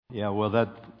Yeah, well,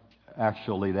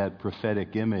 that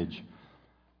prophetic image,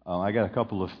 I got a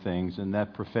couple of things, and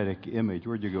that prophetic image,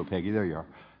 where'd you go, Peggy? There you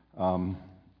are.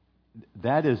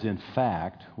 That is, in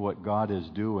fact, what God is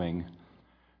doing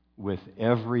with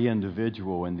every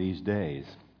individual in these days.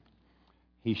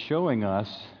 He's showing us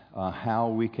how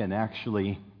we can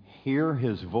actually hear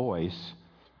His voice,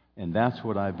 and that's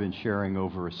what I've been sharing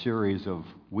over a series of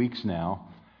weeks now,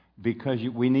 because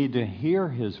we need to hear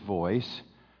His voice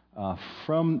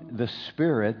from the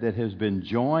Spirit that has been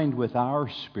joined with our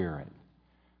spirit.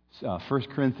 1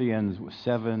 Corinthians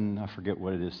 7, I forget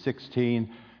what it is, 16,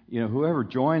 whoever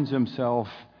joins himself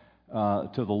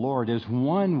to the Lord is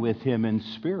one with Him in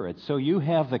spirit. So you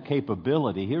have the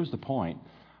capability, here's the point,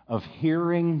 of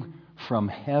hearing from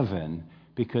heaven,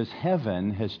 because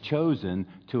heaven has chosen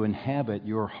to inhabit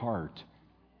your heart,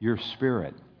 your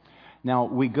spirit. Now,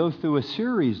 we go through a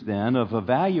series then of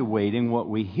evaluating what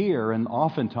we hear, and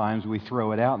oftentimes we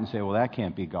throw it out and say, well, that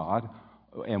can't be God.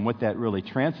 And what that really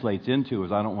translates into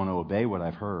is I don't want to obey what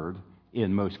I've heard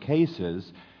in most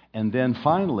cases. And then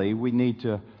finally, we need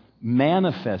to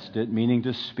manifest it, meaning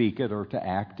to speak it or to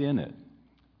act in it.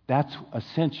 That's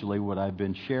essentially what I've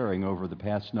been sharing over the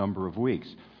past number of weeks.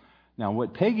 Now,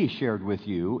 what Peggy shared with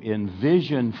you in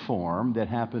vision form that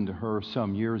happened to her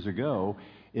some years ago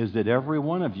is that every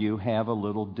one of you have a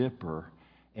little dipper,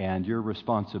 and your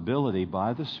responsibility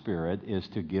by the Spirit is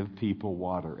to give people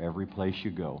water every place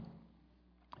you go.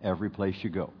 Every place you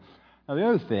go. Now, the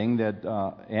other thing that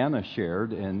Anna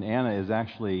shared, and Anna is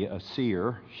actually a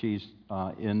seer. She's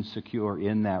insecure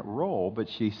in that role, but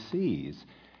she sees.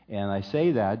 And I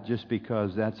say that just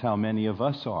because that's how many of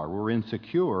us are. We're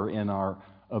insecure in our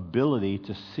ability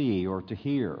to see or to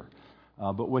hear.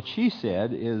 But what she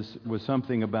said was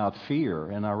something about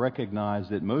fear, and I recognize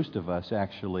that most of us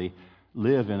actually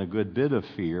live in a good bit of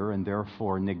fear and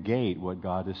therefore negate what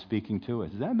God is speaking to us.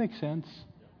 Does that make sense?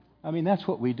 I mean, that's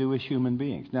what we do as human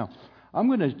beings. Now, I'm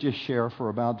going to just share for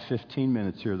about 15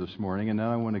 minutes here this morning, and then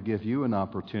I want to give you an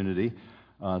opportunity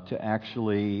to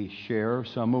actually share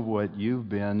some of what you've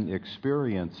been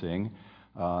experiencing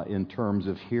in terms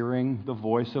of hearing the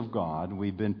voice of God.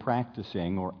 We've been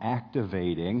practicing or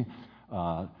activating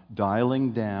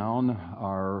dialing down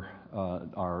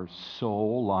our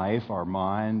soul life, our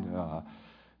mind,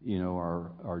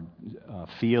 our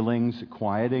feelings,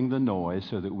 quieting the noise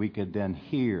so that we could then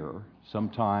hear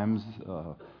sometimes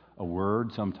a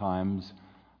word, sometimes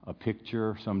a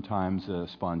picture, sometimes a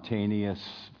spontaneous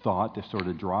thought that sort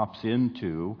of drops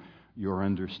into your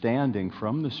understanding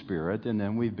from the Spirit, and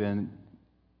then we've been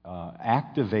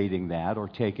activating that or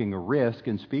taking a risk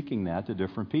and speaking that to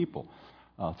different people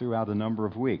throughout a number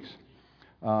of weeks.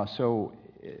 So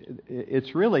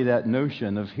it's really that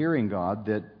notion of hearing God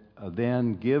that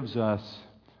then gives us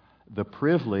the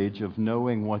privilege of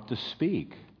knowing what to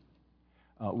speak,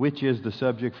 which is the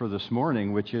subject for this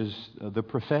morning, which is the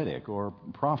prophetic or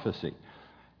prophecy.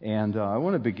 And I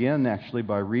want to begin actually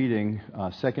by reading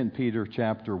 2 Peter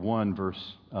chapter 1,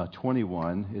 verse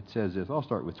 21. It says this. I'll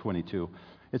start with 22.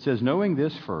 It says, knowing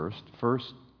this first,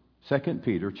 2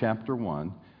 Peter chapter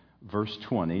 1, verse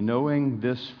 20, knowing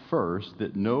this first,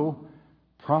 that no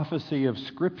prophecy of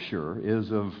Scripture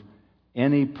is of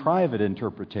any private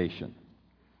interpretation.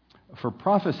 For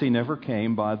prophecy never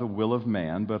came by the will of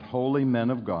man, but holy men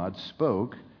of God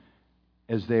spoke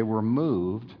as they were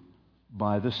moved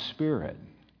by the Spirit.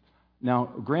 Now,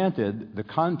 granted, the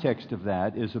context of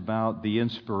that is about the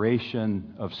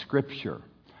inspiration of Scripture,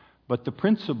 but the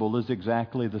principle is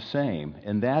exactly the same,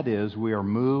 and that is we are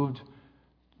moved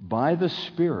by the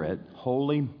Spirit.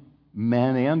 Holy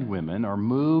men and women are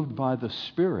moved by the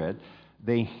Spirit.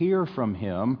 They hear from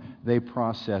Him, they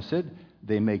process it,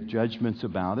 they make judgments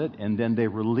about it, and then they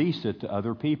release it to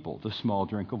other people, the small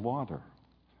drink of water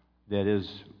that is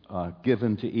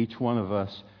given to each one of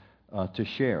us to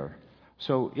share.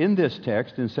 So in this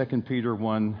text, in 2 Peter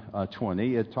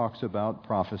 1:20, it talks about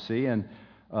prophecy, and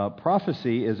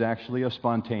prophecy is actually a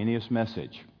spontaneous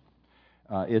message.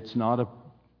 It's not a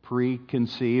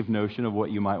preconceived notion of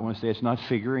what you might want to say. It's not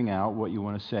figuring out what you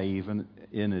want to say even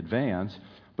in advance,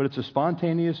 but it's a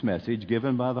spontaneous message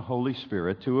given by the Holy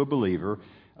Spirit to a believer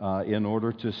in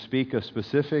order to speak to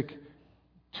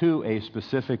a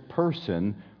specific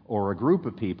person or a group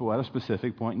of people at a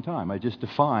specific point in time. I just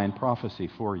defined prophecy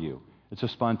for you. It's a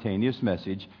spontaneous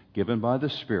message given by the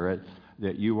Spirit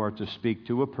that you are to speak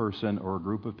to a person or a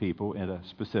group of people at a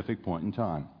specific point in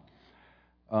time.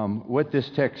 What this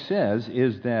text says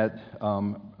is that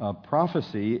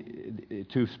prophecy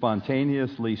to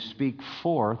spontaneously speak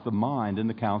forth the mind and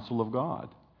the counsel of God.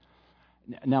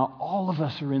 Now, all of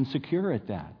us are insecure at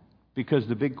that because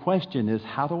the big question is,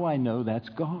 how do I know that's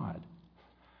God?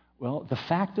 Well, the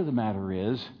fact of the matter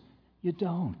is, you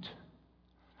don't.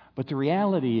 But the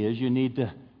reality is you need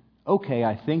to, okay,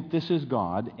 I think this is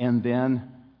God, and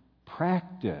then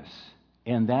practice.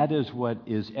 And that is what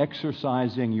is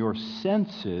exercising your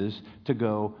senses to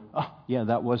go, oh, yeah,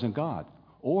 that wasn't God.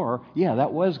 Or, yeah,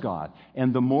 that was God.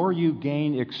 And the more you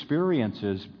gain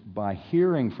experiences by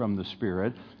hearing from the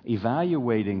Spirit,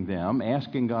 evaluating them,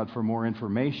 asking God for more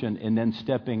information, and then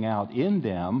stepping out in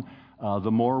them,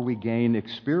 the more we gain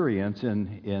experience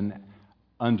in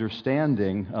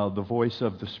understanding the voice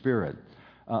of the Spirit.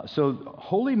 So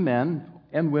holy men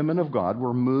and women of God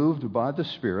were moved by the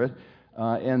Spirit,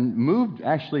 and moved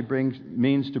actually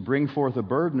means to bring forth a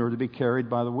burden or to be carried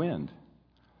by the wind.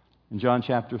 In John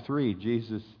chapter 3,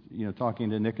 Jesus, talking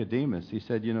to Nicodemus, he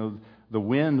said, the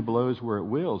wind blows where it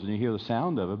wills, and you hear the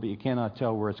sound of it, but you cannot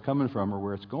tell where it's coming from or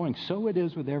where it's going. So it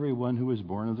is with everyone who is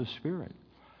born of the Spirit.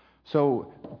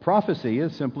 So prophecy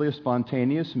is simply a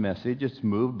spontaneous message. It's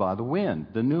moved by the wind,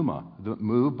 the pneuma,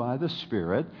 moved by the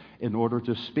Spirit in order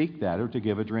to speak that or to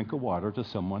give a drink of water to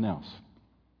someone else.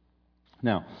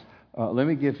 Now, let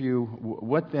me give you,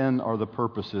 what then are the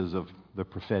purposes of the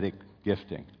prophetic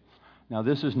gifting? Now,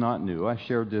 this is not new. I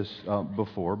shared this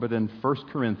before, but in 1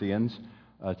 Corinthians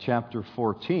chapter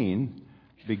 14,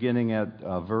 beginning at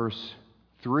verse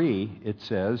 3, it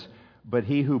says, "But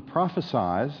he who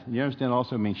prophesies," you understand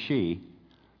also means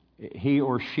he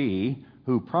or she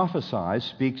who prophesies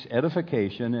speaks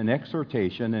edification and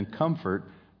exhortation and comfort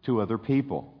to other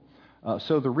people.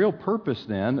 So the real purpose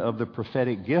then of the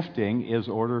prophetic gifting is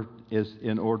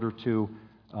in order to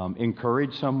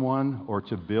encourage someone or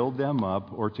to build them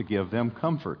up or to give them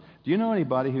comfort. Do you know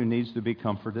anybody who needs to be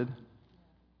comforted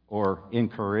or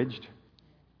encouraged?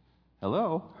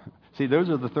 Hello? See, those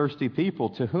are the thirsty people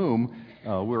to whom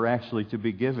we're actually to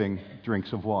be giving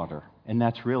drinks of water. And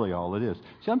that's really all it is.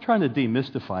 See, I'm trying to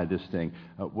demystify this thing.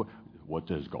 What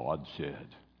does God said?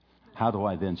 How do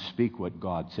I then speak what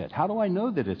God said? How do I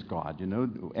know that it's God?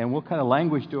 And what kind of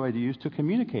language do I use to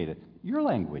communicate it? Your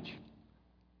language.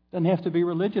 Doesn't have to be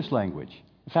religious language.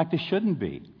 In fact, it shouldn't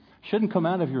be. It shouldn't come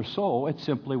out of your soul. It's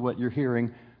simply what you're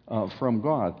hearing from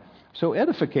God. So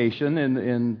edification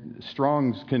in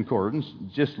Strong's Concordance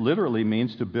just literally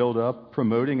means to build up,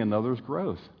 promoting another's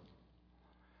growth.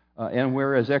 And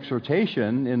whereas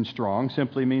exhortation in Strong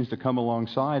simply means to come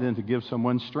alongside and to give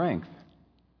someone strength.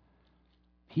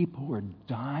 People are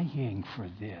dying for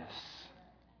this.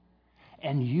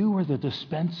 And you are the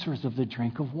dispensers of the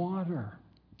drink of water.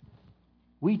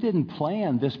 We didn't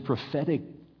plan this prophetic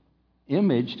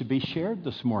image to be shared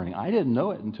this morning. I didn't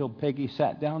know it until Peggy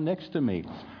sat down next to me.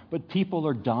 But people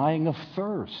are dying of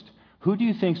thirst. Who do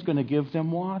you think is going to give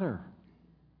them water?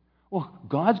 Well,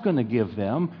 God's going to give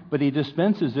them, but He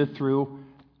dispenses it through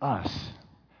us.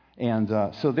 And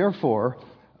so therefore,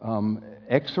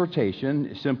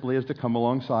 exhortation simply is to come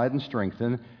alongside and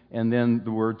strengthen. And then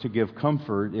the word to give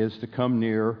comfort is to come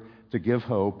near, to give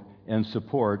hope and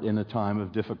support in a time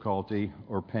of difficulty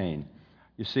or pain.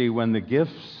 You see, when the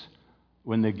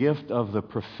gift of the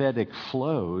prophetic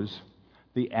flows,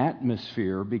 the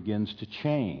atmosphere begins to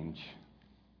change.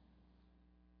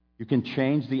 You can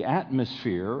change the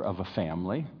atmosphere of a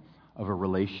family, of a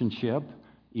relationship,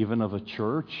 even of a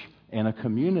church and a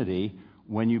community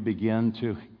when you begin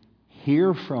to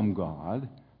hear from God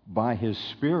by His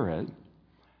Spirit,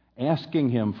 asking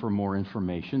Him for more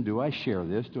information. Do I share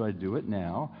this? Do I do it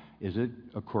now? Is it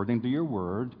according to your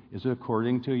word? Is it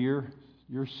according to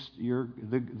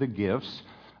the gifts?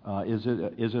 Is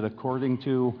it according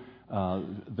to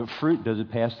the fruit? Does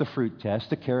it pass the fruit test,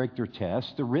 the character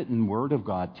test, the written word of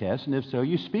God test? And if so,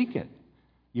 you speak it.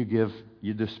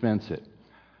 You dispense it.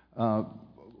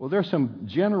 Well, there's some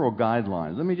general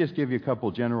guidelines. Let me just give you a couple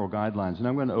general guidelines, and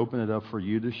I'm going to open it up for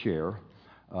you to share.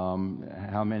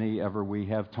 How many ever we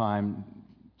have time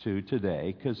to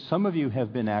today, because some of you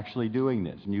have been actually doing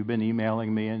this, and you've been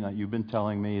emailing me, and you've been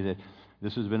telling me that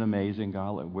this has been amazing.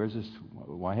 God, where's this?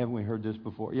 Why haven't we heard this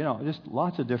before? Just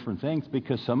lots of different things,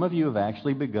 because some of you have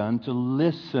actually begun to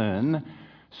listen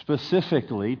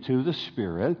specifically to the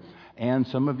Spirit, and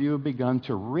some of you have begun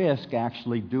to risk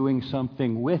actually doing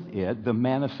something with it. The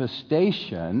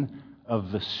manifestation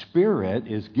of the Spirit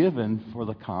is given for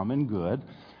the common good.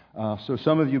 So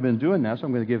some of you have been doing that, so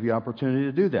I'm going to give you opportunity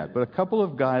to do that. But a couple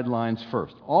of guidelines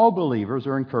first. All believers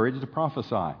are encouraged to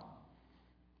prophesy.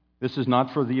 This is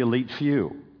not for the elite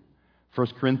few. 1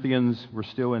 Corinthians, we're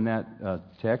still in that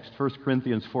text. 1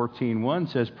 Corinthians 14:1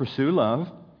 says, "Pursue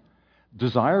love,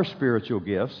 desire spiritual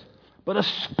gifts, but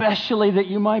especially that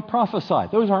you might prophesy."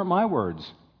 Those aren't my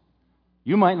words.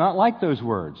 You might not like those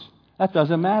words. That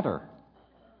doesn't matter.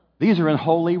 These are in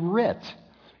Holy Writ.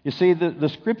 You see, the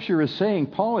Scripture is saying,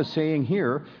 Paul is saying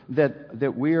here,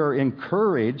 that we are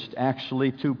encouraged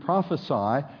actually to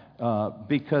prophesy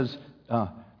because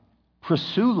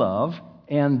pursue love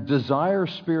and desire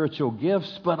spiritual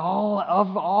gifts, but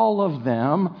all of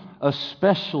them,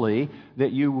 especially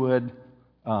that you would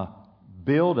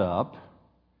build up,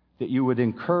 that you would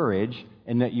encourage,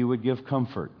 and that you would give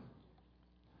comfort.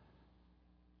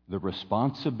 The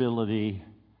responsibility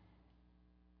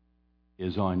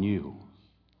is on you,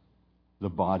 the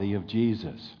body of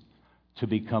Jesus, to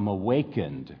become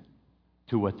awakened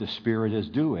to what the Spirit is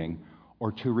doing,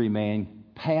 or to remain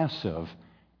passive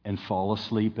and fall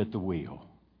asleep at the wheel.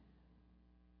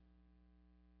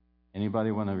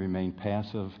 Anybody want to remain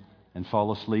passive and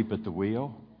fall asleep at the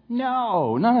wheel?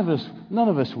 No, none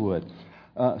of us would.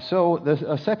 So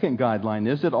the second guideline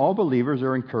is that all believers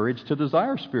are encouraged to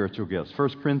desire spiritual gifts. 1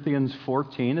 Corinthians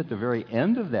 14, at the very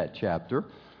end of that chapter,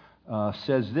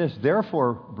 says this,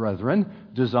 "Therefore, brethren,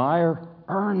 desire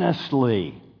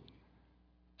earnestly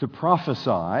to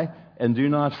prophesy, and do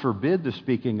not forbid the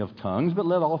speaking of tongues, but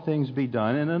let all things be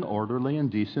done in an orderly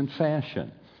and decent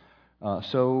fashion."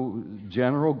 So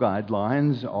general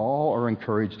guidelines, all are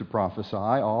encouraged to prophesy,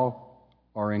 all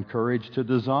are encouraged to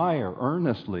desire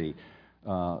earnestly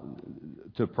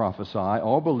to prophesy.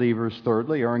 All believers,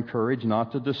 thirdly, are encouraged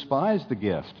not to despise the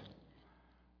gift.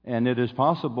 And it is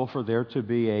possible for there to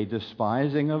be a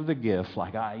despising of the gift,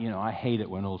 like, I hate it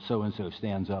when old so-and-so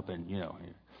stands up and,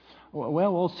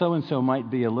 well, old so-and-so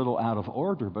might be a little out of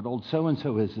order, but old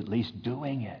so-and-so is at least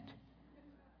doing it.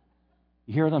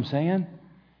 You hear what I'm saying?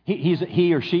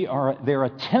 He or she they're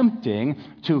attempting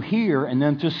to hear and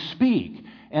then to speak.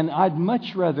 And I'd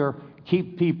much rather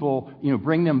keep people,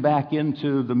 bring them back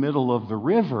into the middle of the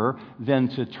river than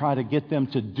to try to get them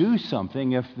to do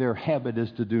something if their habit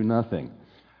is to do nothing.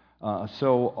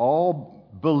 So all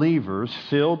believers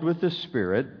filled with the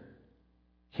Spirit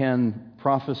can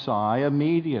prophesy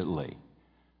immediately.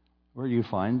 Where do you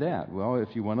find that? Well,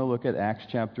 if you want to look at Acts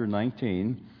chapter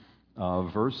 19,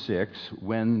 verse 6,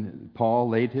 when Paul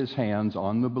laid his hands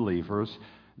on the believers,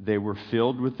 they were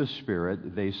filled with the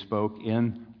Spirit. They spoke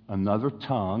in another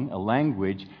tongue, a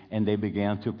language, and they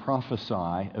began to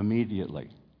prophesy immediately.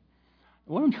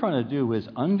 What I'm trying to do is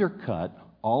undercut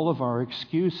all of our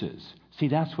excuses. See,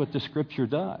 that's what the Scripture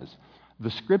does.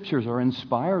 The Scriptures are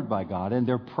inspired by God, and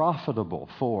they're profitable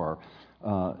for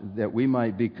that we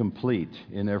might be complete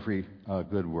in every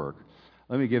good work.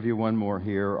 Let me give you one more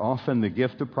here. Often the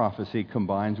gift of prophecy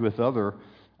combines with other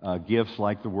gifts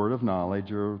like the word of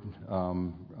knowledge or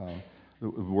the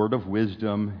word of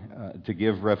wisdom to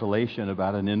give revelation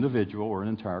about an individual or an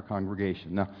entire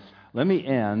congregation. Now, let me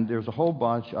end. There's a whole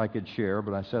bunch I could share,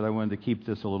 but I said I wanted to keep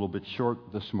this a little bit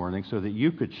short this morning so that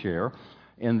you could share.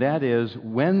 And that is,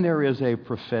 when there is a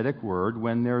prophetic word,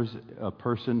 when there's a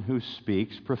person who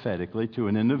speaks prophetically to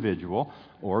an individual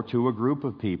or to a group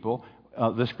of people,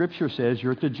 the Scripture says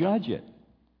you're to judge it.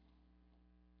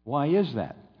 Why is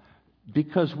that?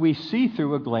 Because we see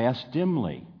through a glass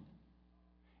dimly.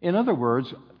 In other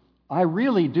words, I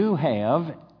really do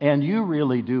have, and you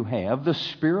really do have, the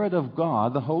Spirit of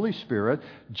God, the Holy Spirit,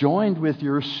 joined with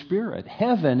your spirit.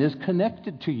 Heaven is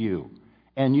connected to you,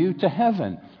 and you to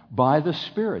heaven by the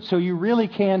Spirit. So you really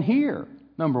can hear,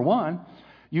 number one.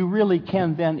 You really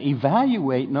can then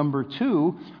evaluate, number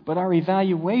two, but our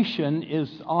evaluation is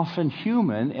often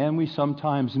human, and we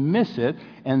sometimes miss it,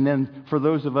 and then for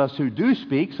those of us who do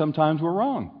speak, sometimes we're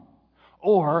wrong.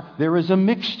 Or there is a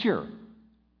mixture,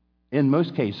 in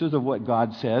most cases, of what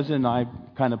God says, and I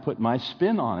kind of put my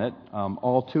spin on it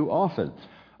all too often.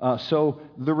 So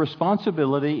the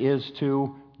responsibility is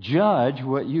to judge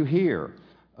what you hear.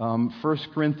 1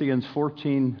 Corinthians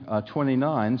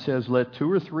 14:29 says, "Let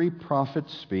two or three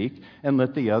prophets speak, and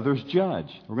let the others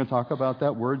judge." We're going to talk about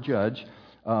that word "judge."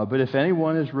 But if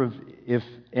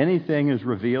anything is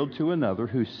revealed to another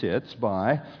who sits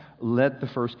by, let the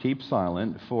first keep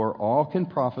silent. For all can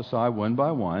prophesy one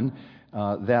by one,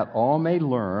 that all may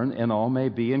learn and all may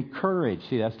be encouraged.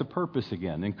 See, that's the purpose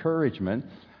again, encouragement.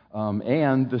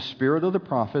 And the spirit of the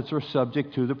prophets are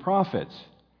subject to the prophets.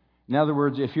 In other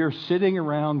words, if you're sitting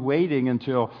around waiting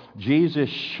until Jesus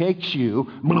shakes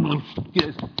you,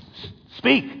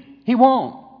 speak, he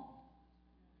won't.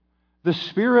 The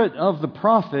spirit of the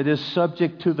prophet is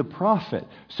subject to the prophet.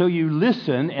 So you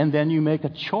listen and then you make a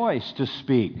choice to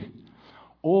speak.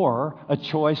 Or a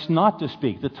choice not to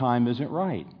speak. The time isn't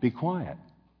right. Be quiet.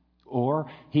 Or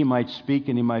he might speak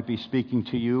and he might be speaking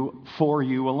to you for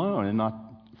you alone and not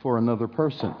for another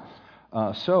person.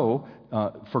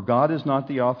 For God is not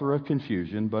the author of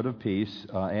confusion, but of peace,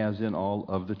 as in all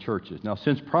of the churches. Now,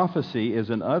 since prophecy is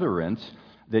an utterance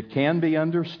that can be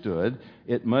understood,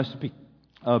 it must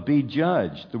be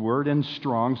judged. The word in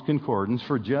Strong's Concordance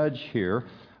for judge here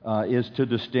is to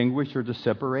distinguish or to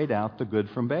separate out the good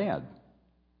from bad,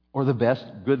 or the best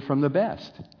good from the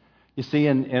best. You see,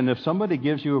 and if somebody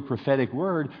gives you a prophetic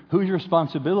word, whose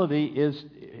responsibility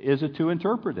is it to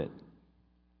interpret it?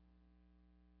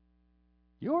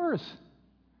 Yours.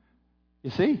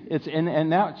 You see,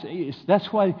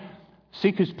 that's why.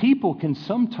 See, because people can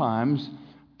sometimes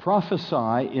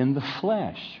prophesy in the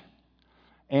flesh,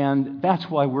 and that's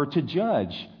why we're to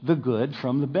judge the good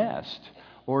from the best,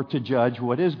 or to judge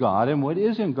what is God and what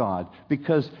isn't God.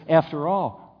 Because after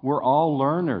all, we're all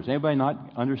learners. Anybody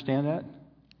not understand that?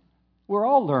 We're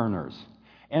all learners.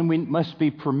 And we must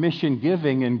be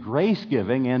permission-giving and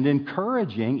grace-giving and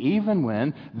encouraging even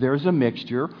when there's a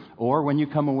mixture, or when you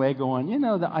come away going,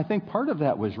 I think part of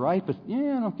that was right, but I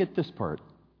don't get this part.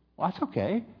 Well, that's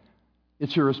okay.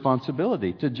 It's your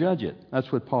responsibility to judge it.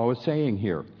 That's what Paul is saying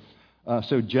here.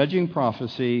 So judging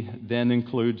prophecy then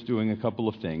includes doing a couple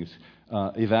of things.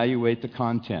 Evaluate the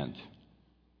content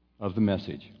of the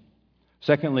message.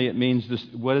 Secondly, it means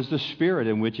what is the spirit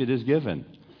in which it is given.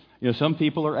 Some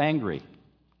people are angry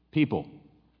people.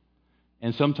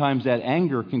 And sometimes that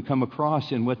anger can come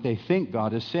across in what they think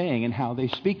God is saying and how they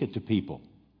speak it to people.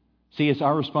 See, it's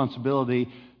our responsibility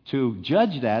to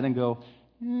judge that and go,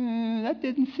 that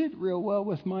didn't sit real well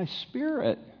with my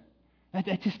spirit.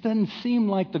 That just doesn't seem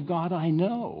like the God I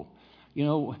know.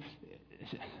 Then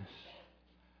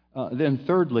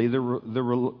thirdly, the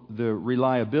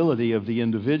reliability of the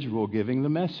individual giving the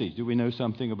message. Do we know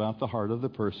something about the heart of the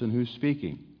person who's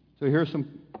speaking? So here are some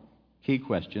key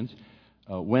questions.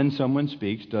 When someone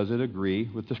speaks, does it agree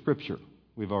with the Scripture?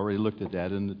 We've already looked at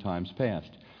that in the times past.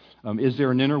 Is there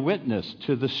an inner witness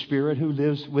to the Spirit who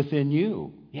lives within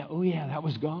you? That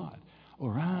was God.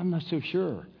 Or I'm not so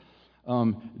sure.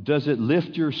 Does it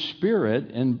lift your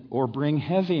spirit or bring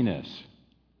heaviness?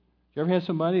 You ever had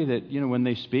somebody that, when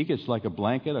they speak, it's like a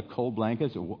blanket, a cold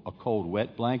blanket, a cold,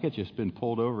 wet blanket just been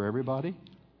pulled over everybody?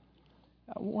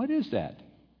 What is that?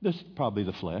 This is probably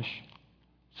the flesh.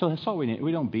 So that's all we need.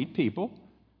 We don't beat people.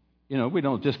 We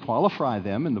don't disqualify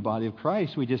them in the body of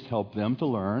Christ. We just help them to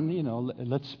learn.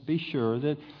 Let's be sure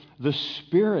that the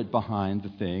spirit behind the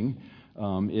thing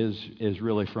is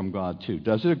really from God too.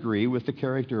 Does it agree with the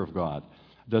character of God?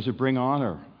 Does it bring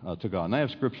honor to God? And I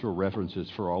have scriptural references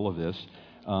for all of this.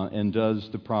 And does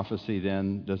the prophecy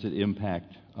then, does it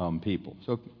impact people?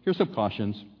 So here's some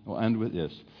cautions. We'll end with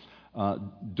this.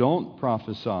 Don't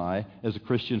prophesy as a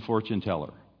Christian fortune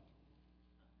teller.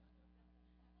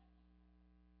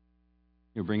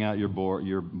 You bring out your ball,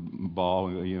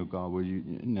 God, will you?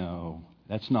 No,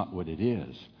 that's not what it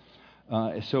is.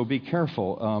 So be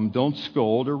careful. Don't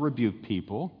scold or rebuke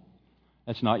people.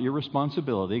 That's not your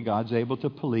responsibility. God's able to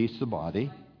police the body.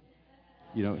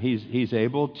 He's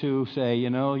able to say,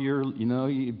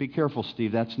 be careful,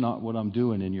 Steve. That's not what I'm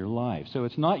doing in your life. So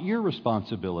it's not your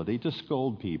responsibility to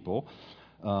scold people,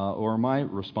 or my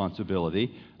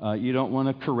responsibility. You don't want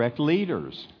to correct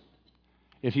leaders.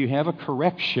 If you have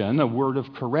a word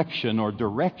of correction or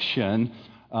direction,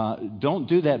 don't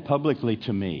do that publicly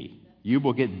to me. You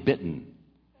will get bitten.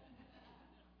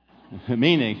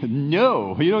 Meaning,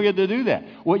 no, you don't get to do that.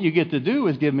 What you get to do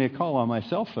is give me a call on my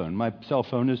cell phone. My cell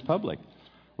phone is public.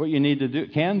 What you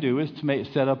can do is to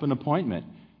set up an appointment.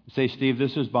 Say, Steve,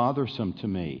 this is bothersome to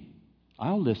me.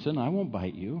 I'll listen. I won't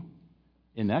bite you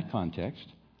in that context.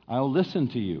 I'll listen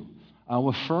to you. I'll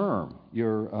affirm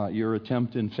your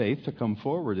attempt in faith to come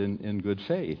forward in good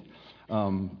faith.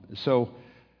 So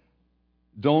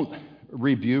don't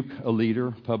rebuke a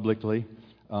leader publicly.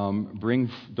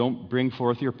 Don't bring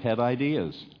forth your pet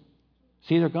ideas.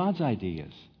 See, they're God's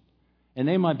ideas. And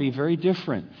they might be very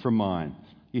different from mine.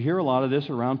 You hear a lot of this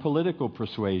around political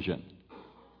persuasion.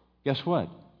 Guess what?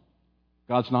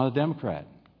 God's not a Democrat.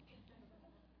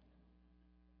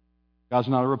 God's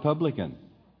not a Republican.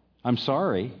 I'm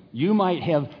sorry. You might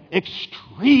have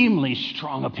extremely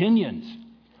strong opinions,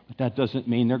 but that doesn't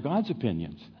mean they're God's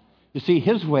opinions. You see,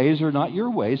 His ways are not your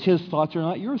ways. His thoughts are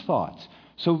not your thoughts.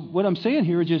 So what I'm saying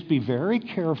here is just be very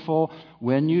careful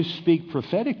when you speak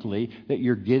prophetically that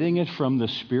you're getting it from the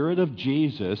Spirit of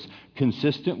Jesus,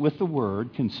 consistent with the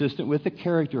Word, consistent with the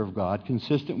character of God,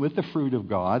 consistent with the fruit of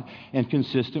God, and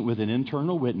consistent with an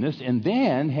internal witness. And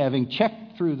then, having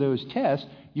checked through those tests,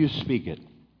 you speak it.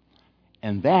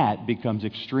 And that becomes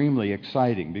extremely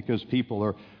exciting because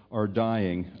people are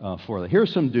dying for that.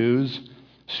 Here's some do's.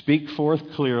 Speak forth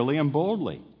clearly and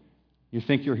boldly. You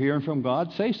think you're hearing from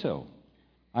God? Say so.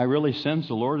 I really sense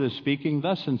the Lord is speaking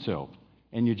thus and so.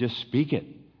 And you just speak it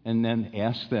and then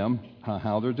ask them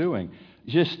how they're doing.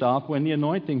 Just stop when the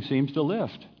anointing seems to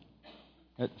lift.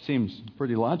 That seems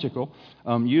pretty logical.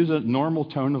 Use a normal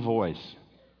tone of voice.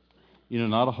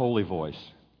 Not a holy voice.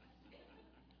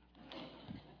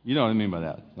 You know what I mean by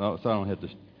that. So I don't have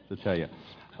to tell you.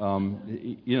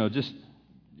 Just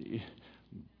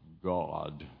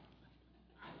God.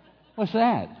 What's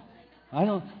that?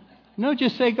 No,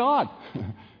 just say God.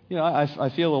 I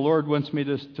feel the Lord wants me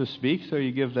to speak, so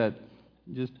you give that,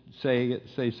 just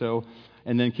say so,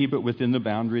 and then keep it within the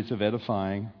boundaries of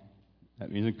edifying.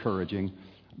 That means encouraging,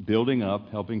 building up,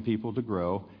 helping people to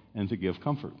grow, and to give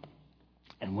comfort.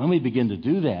 And when we begin to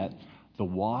do that, the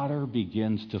water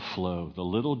begins to flow. The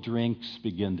little drinks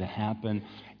begin to happen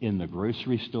in the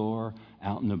grocery store,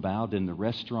 out and about in the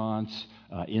restaurants,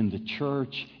 in the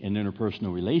church, in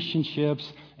interpersonal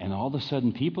relationships, and all of a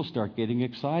sudden people start getting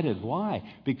excited. Why?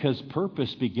 Because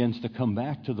purpose begins to come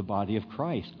back to the body of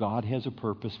Christ. God has a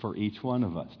purpose for each one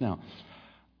of us. Now,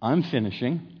 I'm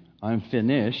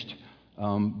finished,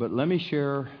 but let me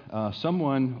share.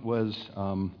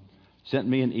 Someone sent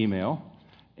me an email,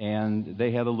 and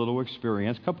they had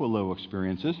a couple of little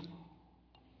experiences.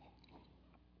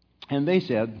 And they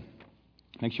said,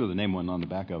 make sure the name wasn't on the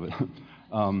back of it.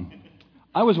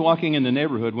 I was walking in the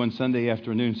neighborhood one Sunday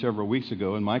afternoon several weeks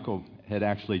ago, and Michael had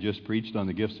actually just preached on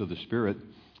the gifts of the Spirit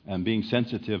and being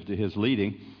sensitive to his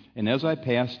leading. And as I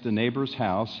passed the neighbor's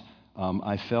house,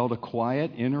 I felt a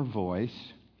quiet inner voice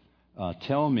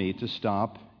tell me to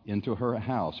stop into her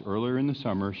house. Earlier in the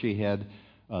summer, she had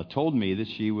told me that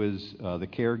she was the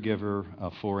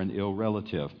caregiver for an ill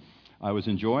relative. I was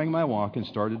enjoying my walk and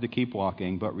started to keep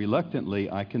walking, but reluctantly,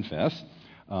 I confess,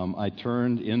 I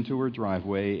turned into her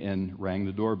driveway and rang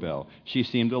the doorbell. She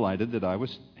seemed delighted that I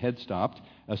had stopped,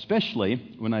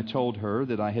 especially when I told her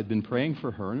that I had been praying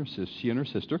for her and she and her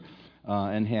sister,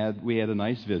 and we had a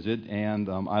nice visit. And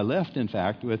I left, in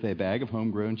fact, with a bag of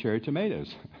homegrown cherry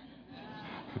tomatoes.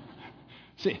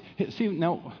 See,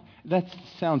 now that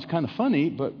sounds kind of funny,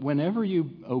 but whenever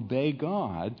you obey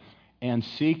God and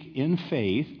seek in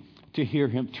faith to hear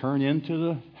Him, turn into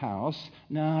the house.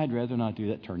 No, I'd rather not do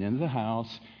that. Turn into the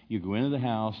house. You go into the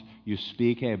house. You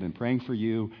speak, hey, I've been praying for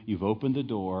you. You've opened the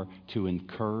door to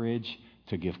encourage,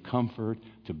 to give comfort,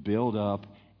 to build up,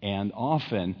 and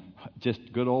often just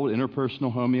good old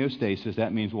interpersonal homeostasis.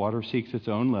 That means water seeks its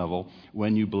own level.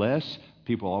 When you bless,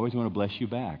 people always want to bless you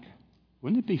back.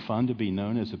 Wouldn't it be fun to be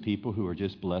known as a people who are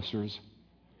just blessers?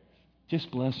 Just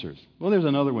blessers. Well, there's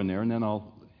another one there, and then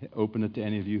I'll open it to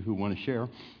any of you who want to share.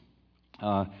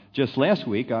 Just last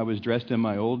week, I was dressed in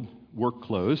my old work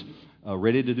clothes,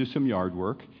 ready to do some yard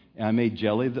work. And I made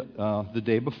jelly the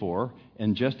day before,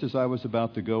 and just as I was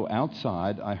about to go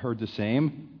outside, I heard the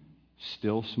same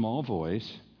still small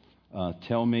voice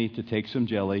tell me to take some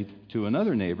jelly to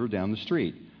another neighbor down the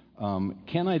street.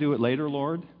 Can I do it later,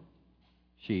 Lord?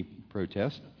 She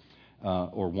protested,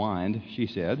 or whined, she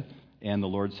said, and the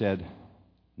Lord said,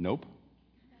 nope.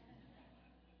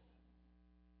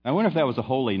 I wonder if that was a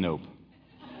holy nope.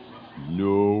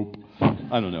 Nope.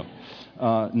 I don't know.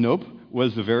 Nope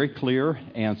was the very clear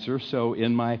answer. So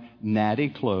in my natty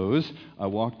clothes, I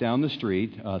walked down the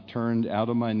street, turned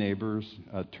out my neighbor.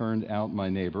 Turns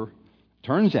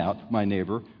out my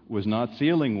neighbor was not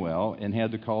feeling well and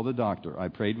had to call the doctor. I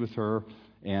prayed with her,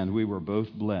 and we were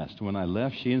both blessed. When I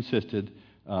left, she insisted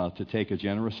to take a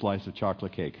generous slice of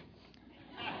chocolate cake.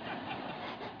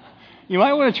 You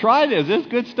might want to try this. This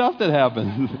is good stuff that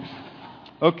happens.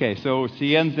 Okay, so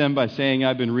she ends then by saying,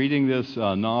 I've been reading this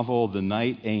novel, The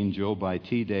Night Angel, by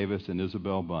T. Davis and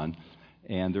Isabel Bunn,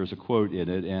 and there's a quote in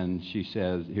it, and she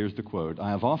says, here's the quote,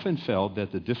 I have often felt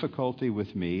that the difficulty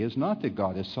with me is not that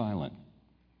God is silent,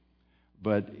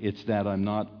 but it's that I'm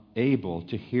not able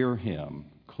to hear Him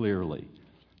clearly.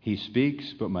 He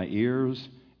speaks, but my ears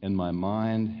and my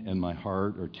mind and my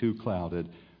heart are too clouded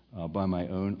by my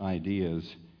own ideas,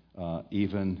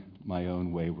 even my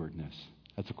own waywardness.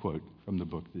 That's a quote from the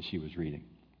book that she was reading.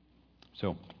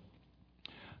 So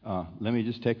let me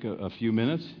just take a few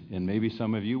minutes, and maybe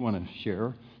some of you want to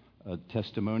share a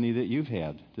testimony that you've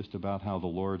had just about how the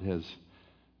Lord has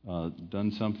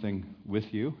done something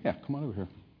with you. Yeah, come on over here.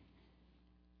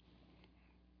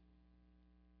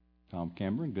 Tom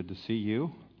Cameron, good to see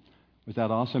you. Was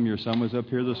that awesome? Your son was up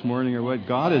here this morning, or what?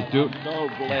 God is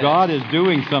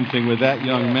doing something with that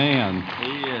young man.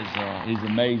 He is. He's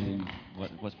amazing.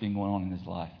 What's been going on in his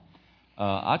life.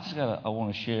 I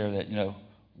want to share that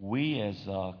we as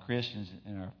Christians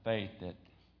in our faith that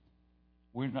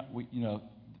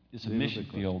it's a mission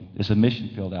field. It's a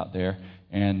mission field out there,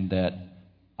 and that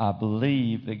I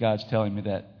believe that God's telling me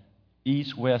that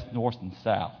east, west, north, and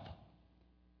south,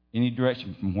 any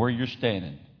direction from where you're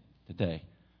standing today,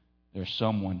 there's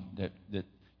someone that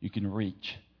you can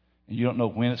reach. And you don't know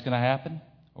when it's going to happen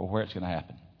or where it's going to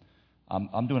happen.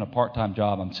 I'm doing a part-time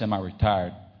job. I'm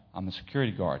semi-retired. I'm a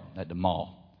security guard at the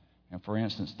mall. And for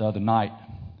instance, the other night,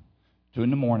 2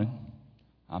 a.m,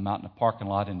 I'm out in the parking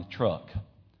lot in the truck,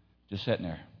 just sitting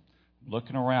there,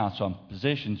 looking around. So I'm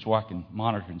positioned so I can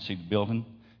monitor and see the building,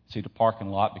 see the parking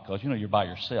lot, because, you're by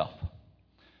yourself.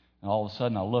 And all of a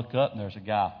sudden, I look up, and there's a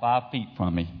guy 5 feet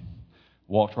from me,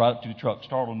 walks right up to the truck,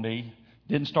 startled me,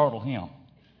 didn't startle him.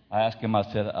 I asked him, I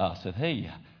said,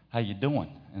 hey, how you doing?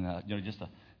 And, I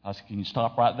said, can you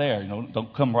stop right there?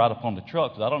 Don't come right up on the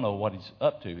truck, because I don't know what he's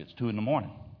up to. It's 2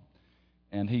 a.m.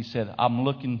 And he said, I'm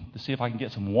looking to see if I can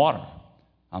get some water.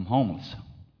 I'm homeless.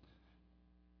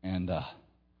 And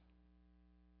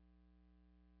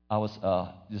I was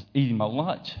just eating my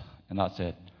lunch. And I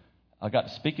said, I got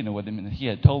to speaking with him, and he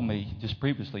had told me just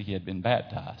previously he had been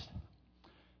baptized.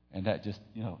 And that just,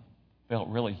 felt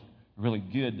really, really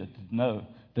good to know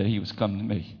that he was coming to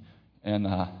me. And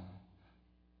I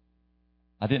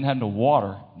didn't have no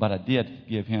water, but I did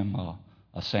give him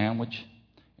a sandwich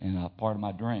and a part of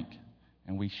my drink.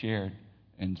 And we shared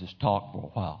and just talked for a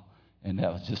while. And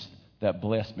that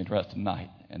blessed me the rest of the night.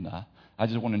 And I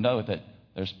just want to know that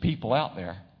there's people out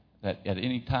there that at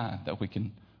any time that we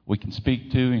can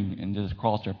speak to and just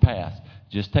cross their paths.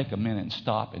 Just take a minute and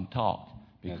stop and talk,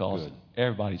 because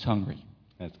everybody's hungry.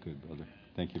 That's good, brother.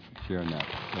 Thank you for sharing that.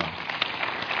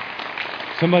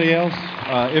 Yeah. Somebody else?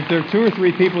 If there are 2 or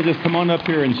 3 people, just come on up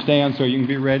here and stand so you can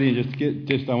be ready.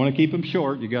 And I want to keep them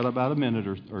short. You got about a minute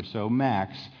or so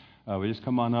max. We just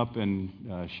come on up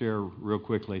and share real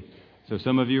quickly. So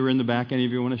some of you are in the back. Any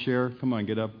of you want to share? Come on,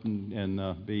 get up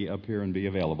and be up here and be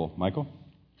available. Michael?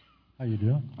 How you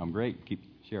doing? I'm great.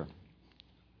 Share.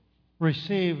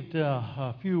 Received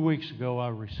a few weeks ago. I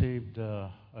received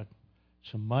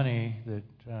some money that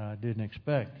I didn't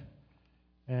expect,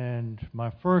 and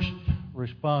my first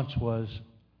response was,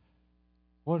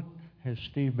 "What has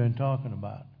Steve been talking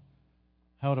about?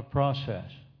 How to process?"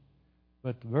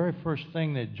 But the very first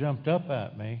thing that jumped up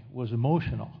at me was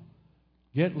emotional.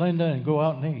 Get Linda and go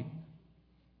out and eat.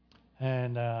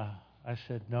 And I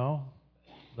said, no,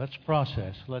 let's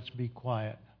process. Let's be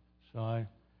quiet. So I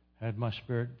had my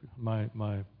spirit,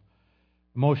 my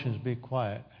emotions be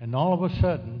quiet. And all of a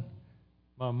sudden,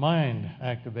 my mind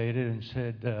activated and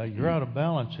said, you're out of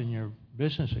balance in your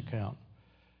business account.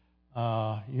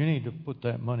 You need to put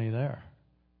that money there.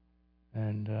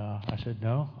 And I said,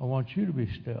 no, I want you to be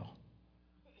still.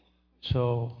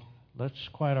 So let's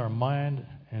quiet our mind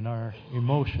and our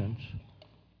emotions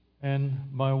and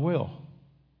my will.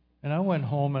 And I went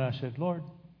home and I said, Lord,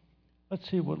 let's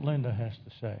see what Linda has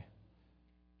to say.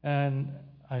 And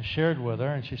I shared with her,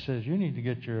 and she says, you need to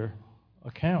get your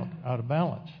account out of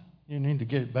balance. You need to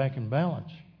get it back in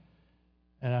balance.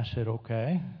 And I said,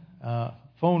 okay.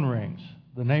 Phone rings.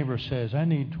 The neighbor says, I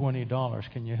need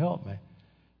 $20. Can you help me?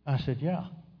 I said, yeah.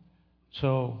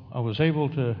 So I was able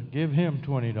to give him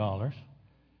 $20,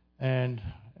 and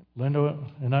Linda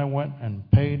and I went and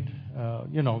paid,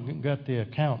 got the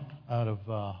account out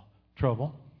of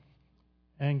trouble.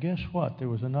 And guess what? There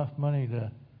was enough money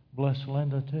to bless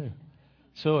Linda too.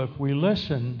 So if we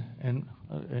listen, and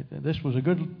this was a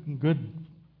good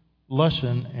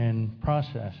lesson in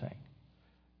processing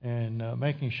and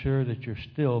making sure that you're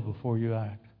still before you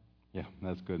act. Yeah,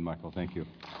 that's good, Michael. Thank you.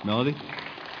 Melody?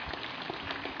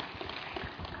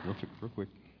 Real quick.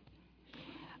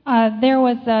 There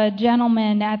was a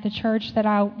gentleman at the church that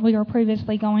we were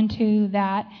previously going to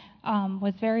that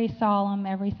was very solemn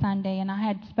every Sunday, and I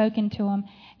had spoken to him.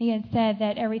 He had said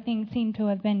that everything seemed to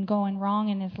have been going wrong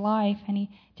in his life, and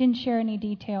he didn't share any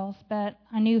details, but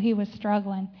I knew he was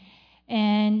struggling.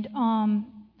 And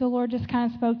the Lord just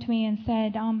kind of spoke to me and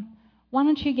said, why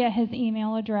don't you get his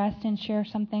email address and share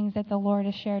some things that the Lord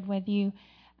has shared with you?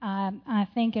 I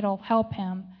think it'll help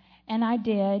him. And I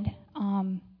did.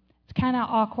 It's kind of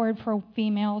awkward for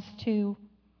females to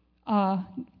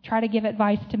try to give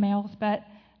advice to males, but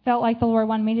felt like the Lord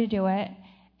wanted me to do it.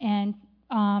 And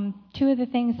 2 of the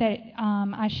things that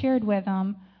I shared with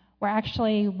him were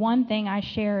actually one thing I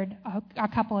shared a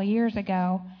couple of years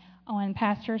ago when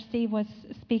Pastor Steve was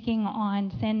speaking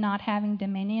on sin not having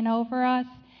dominion over us.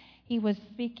 He was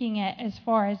speaking it as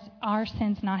far as our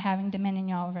sins not having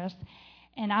dominion over us.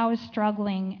 And I was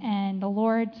struggling, and the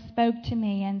Lord spoke to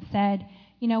me and said,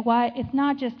 you know what? It's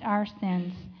not just our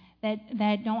sins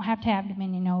that don't have to have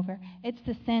dominion over. It's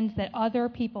the sins that other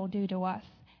people do to us.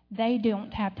 They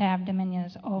don't have to have dominion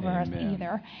over us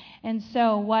either. And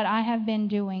so what I have been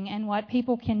doing and what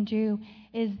people can do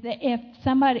is that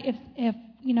if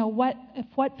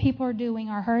what people are doing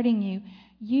are hurting you,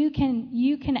 you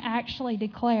can actually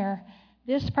declare,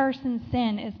 this person's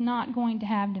sin is not going to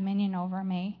have dominion over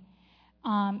me.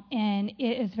 And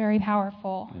it is very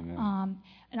powerful.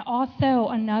 And also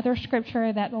another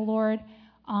scripture that the Lord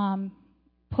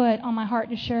put on my heart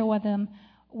to share with them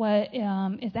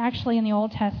is actually in the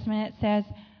Old Testament. It says,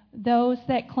 those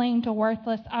that cling to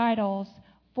worthless idols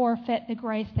forfeit the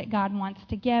grace that God wants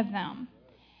to give them.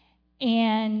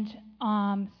 And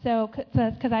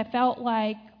because I felt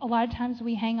like a lot of times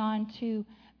we hang on to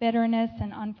bitterness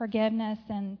and unforgiveness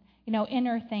and,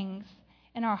 inner things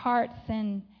in our hearts.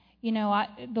 And,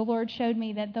 the Lord showed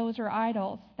me that those are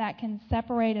idols that can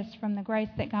separate us from the grace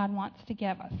that God wants to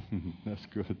give us. That's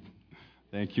good.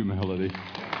 Thank you, Melody.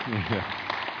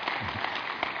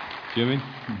 Jimmy?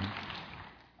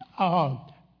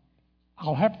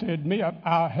 I'll have to admit,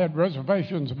 I had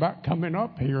reservations about coming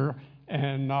up here,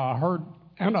 and I heard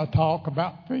Anna talk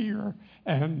about fear,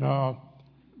 and the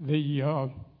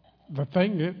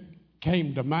thing that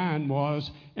came to mind was,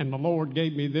 and the Lord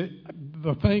gave me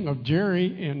the thing of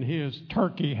Jerry in his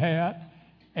turkey hat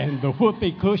and the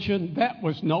whoopee cushion. That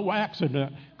was no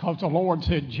accident, because the Lord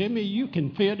said, Jimmy, you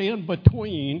can fit in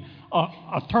between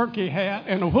a turkey hat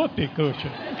and a whoopee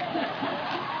cushion.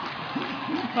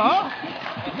 Huh?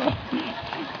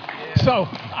 So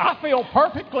I feel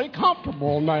perfectly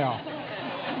comfortable now.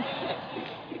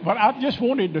 But I just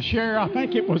wanted to share, I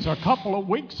think it was a couple of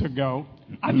weeks ago.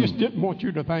 I just didn't want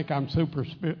you to think I'm super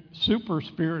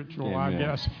spiritual, Amen. I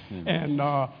guess. Amen.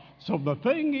 And so the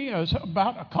thing is,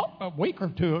 about a week or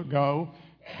two ago,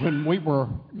 when we were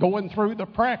going through the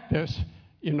practice,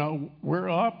 we're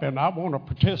up, and I want to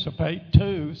participate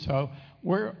too. So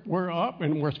we're up,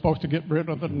 and we're supposed to get rid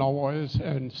of the noise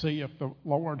and see if the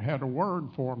Lord had a word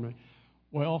for me.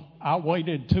 Well, I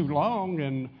waited too long,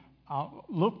 and I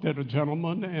looked at a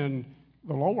gentleman, and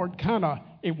the Lord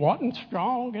it wasn't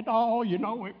strong at all.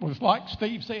 It was like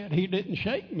Steve said, he didn't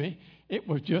shake me. It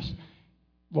was just,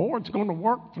 Lord's going to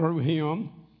work through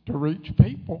him to reach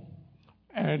people.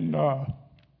 And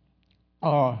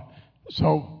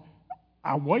so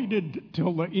I waited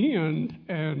till the end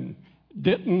and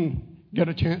didn't get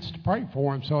a chance to pray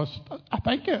for him. So I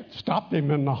think it stopped him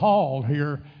in the hall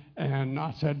here, and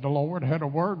I said, the Lord had a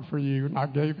word for you, and I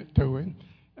gave it to him.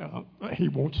 He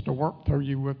wants to work through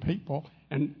you with people.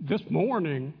 And this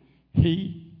morning,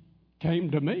 he came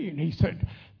to me, and he said,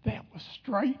 that was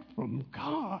straight from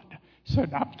God. He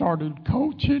said, I started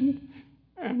coaching,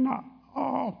 and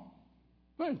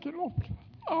thank you, Lord,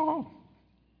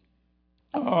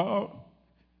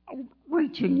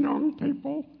 reaching young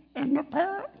people and the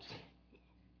parents.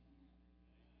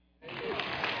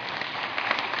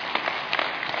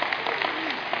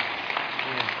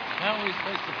 How are we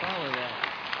supposed to follow that?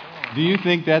 Do you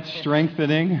think that's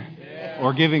strengthening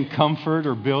or giving comfort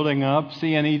or building up?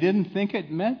 See, and he didn't think it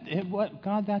meant it. What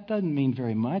God, that doesn't mean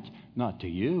very much. Not to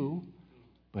you,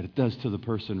 but it does to the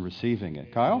person receiving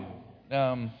it. Kyle?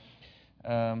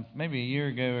 Maybe a year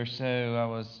ago or so, I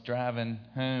was driving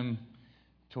home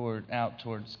out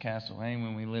towards Castle Hayne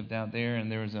when we lived out there,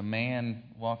 and there was a man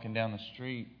walking down the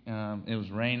street. It was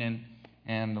raining,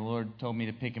 and the Lord told me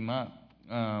to pick him up.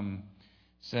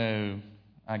 So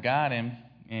I got him,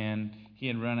 and he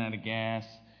had run out of gas,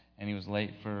 and he was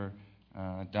late for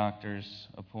a doctor's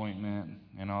appointment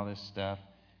and all this stuff.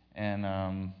 And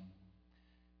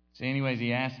so anyways,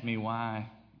 he asked me why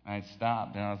I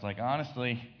stopped, and I was like,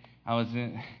 honestly,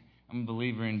 I'm a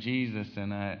believer in Jesus,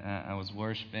 and I was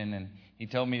worshiping, and he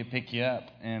told me to pick you up.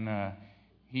 And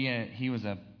he was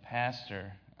a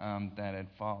pastor that had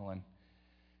fallen,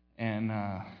 and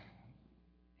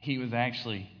he was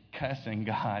actually cussing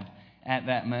God at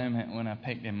that moment when I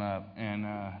picked him up. And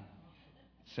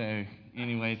so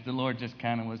anyways, the Lord just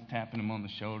kind of was tapping him on the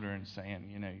shoulder and saying,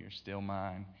 you're still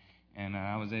mine. And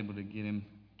I was able to get him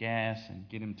gas and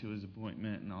get him to his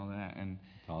appointment and all that. And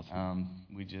awesome.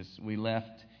 We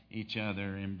left each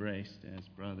other embraced as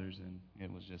brothers, and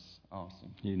it was just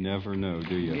awesome. You never know,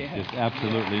 do you? Yeah. Just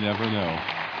absolutely never know.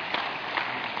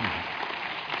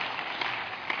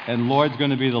 And Lloyd's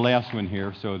going to be the last one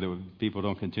here, so that people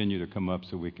don't continue to come up,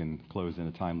 so we can close in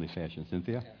a timely fashion.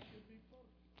 Cynthia?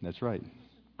 That's right.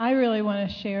 I really want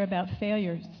to share about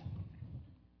failures.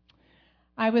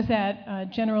 I was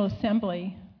at General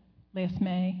Assembly last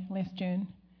June,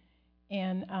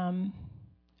 and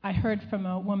I heard from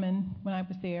a woman when I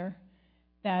was there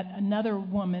that another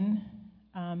woman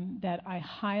that I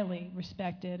highly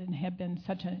respected and had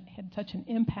such an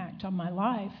impact on my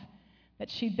life, that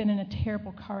she'd been in a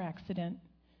terrible car accident.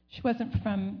 She wasn't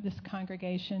from this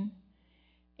congregation.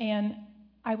 And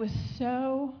I was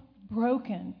so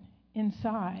broken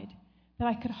inside that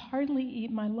I could hardly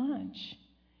eat my lunch.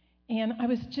 And I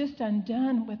was just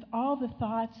undone with all the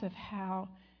thoughts of how,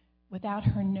 without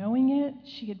her knowing it,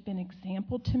 she had been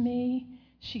example to me.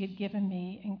 She had given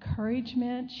me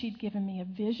encouragement. She'd given me a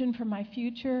vision for my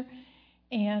future.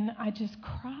 And I just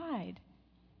cried,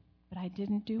 but I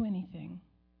didn't do anything.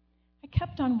 I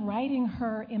kept on writing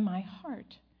her in my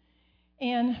heart.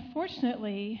 And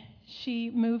fortunately, she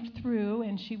moved through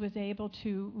and she was able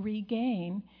to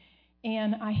regain.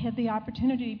 And I had the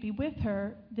opportunity to be with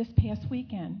her this past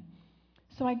weekend.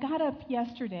 So I got up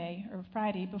yesterday, or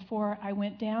Friday, before I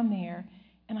went down there,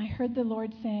 and I heard the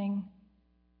Lord saying,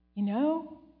 you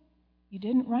know, you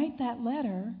didn't write that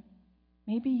letter.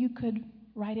 Maybe you could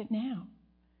write it now.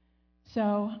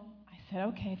 So I said,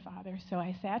 okay, Father. So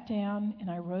I sat down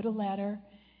and I wrote a letter.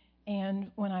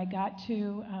 And when I got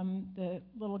to the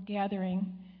little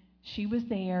gathering, she was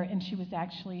there, and she was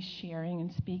actually sharing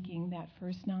and speaking that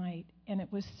first night. And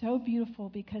it was so beautiful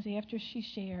because after she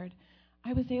shared,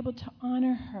 I was able to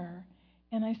honor her.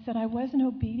 And I said, I wasn't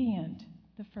obedient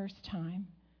the first time,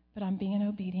 but I'm being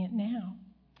obedient now.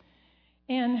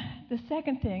 And the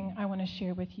second thing I want to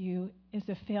share with you is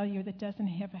a failure that doesn't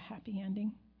have a happy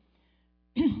ending.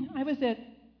 I was at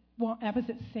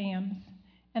Sam's,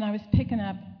 and I was picking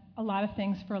up a lot of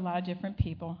things for a lot of different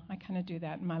people. I kind of do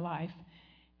that in my life.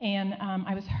 And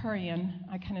I was hurrying.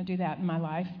 I kind of do that in my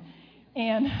life.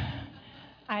 And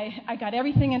I got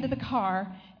everything into the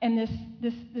car, and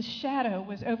this shadow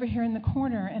was over here in the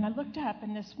corner. And I looked up,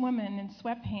 and this woman in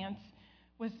sweatpants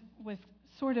was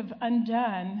sort of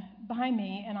undone by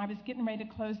me, and I was getting ready to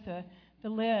close the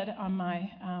lid on my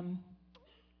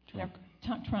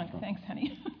trunk. Thanks,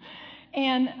 honey.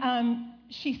 And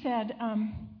she said,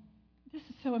 this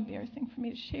is so embarrassing for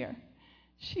me to share.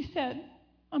 She said,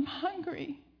 I'm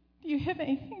hungry. Do you have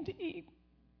anything to eat?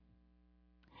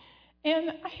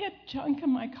 And I had junk in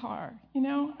my car. You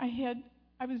know,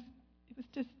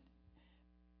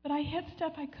 but I had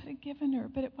stuff I could have given her,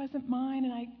 but it wasn't mine,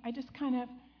 and I just kind of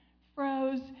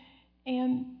froze,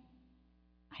 and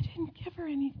I didn't give her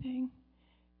anything.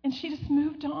 And she just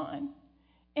moved on.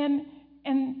 And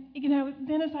you know,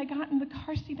 then as I got in the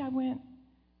car seat, I went,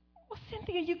 well,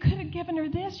 Cynthia, you could have given her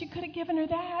this, you could have given her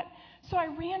that. So I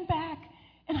ran back,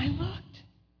 and I looked.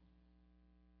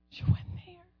 She wasn't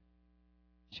there.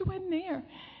 She wasn't there.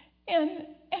 And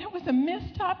it was a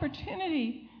missed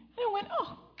opportunity. And I went,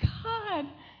 oh, God.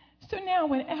 So now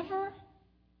whenever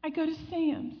I go to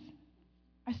Sam's,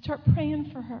 I start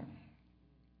praying for her.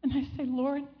 And I say,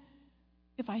 Lord,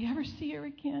 if I ever see her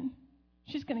again,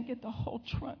 she's going to get the whole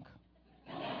trunk.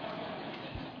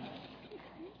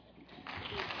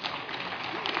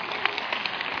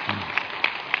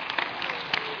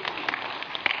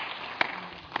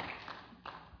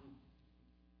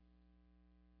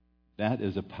 That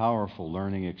is a powerful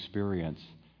learning experience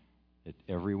that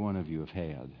every one of you have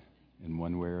had in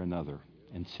one way or another.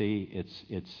 And see,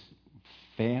 it's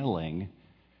failing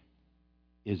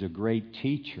is a great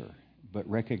teacher, but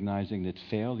recognizing that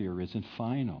failure isn't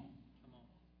final.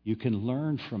 You can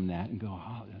learn from that and go,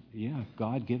 oh, yeah,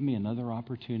 God, give me another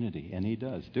opportunity. And He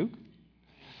does. Duke?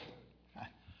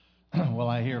 Well,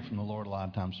 I hear from the Lord a lot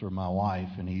of times through my wife,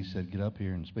 and He said, get up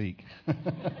here and speak.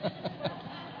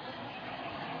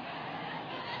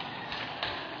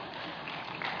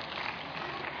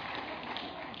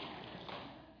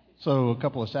 So a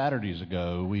couple of Saturdays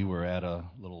ago, we were at a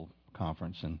little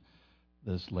conference, and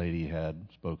this lady had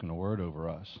spoken a word over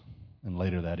us. And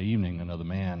later that evening, another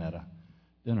man at a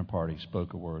dinner party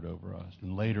spoke a word over us.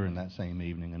 And later in that same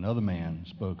evening, another man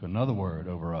spoke another word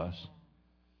over us.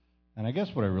 And I guess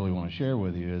what I really want to share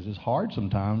with you is it's hard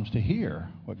sometimes to hear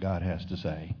what God has to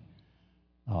say.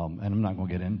 And I'm not going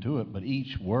to get into it, but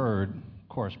each word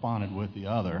corresponded with the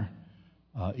other.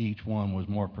 Each one was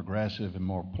more progressive and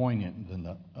more poignant than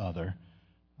the other,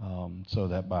 so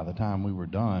that by the time we were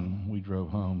done, we drove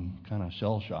home kind of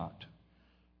shell-shocked.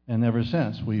 And ever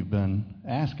since, we've been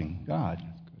asking God,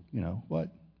 you know, what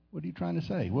are you trying to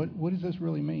say? What does this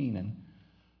really mean?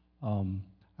 And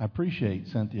I appreciate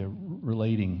Cynthia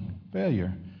relating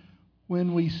failure.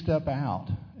 When we step out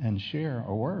and share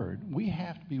a word, we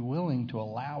have to be willing to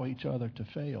allow each other to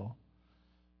fail.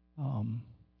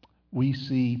 We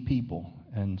see people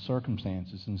and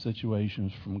circumstances and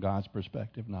situations from God's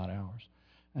perspective, not ours.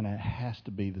 And it has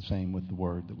to be the same with the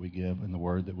word that we give and the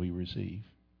word that we receive.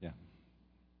 Yeah.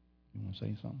 You want to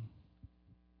say something?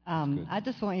 I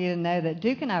just want you to know that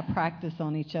Duke and I practice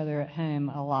on each other at home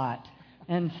a lot.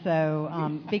 And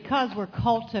so because we're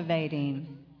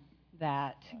cultivating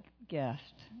that gift,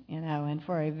 you know, and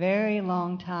for a very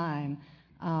long time,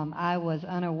 I was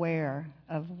unaware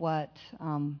of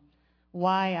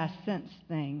why I sensed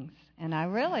things. And I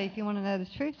really, if you want to know the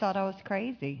truth, thought I was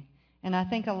crazy. And I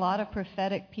think a lot of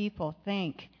prophetic people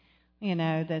think,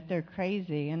 that they're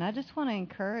crazy. And I just want to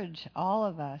encourage all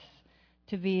of us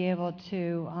to be able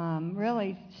to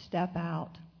really step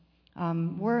out.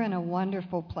 We're in a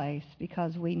wonderful place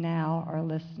because we now are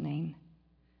listening.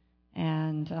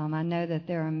 And I know that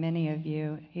there are many of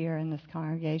you here in this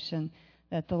congregation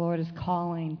that the Lord is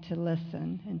calling to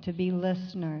listen and to be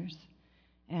listeners.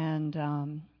 And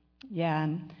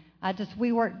and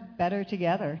we work better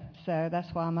together, so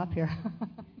that's why I'm up here.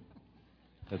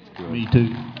 That's good. Me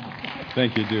too.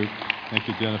 Thank you, Duke. Thank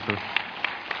you, Jennifer.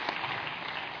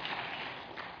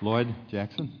 Lloyd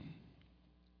Jackson?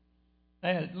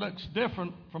 And it looks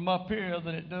different from up here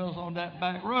than it does on that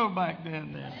back row back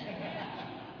then.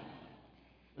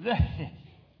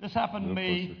 This happened to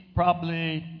me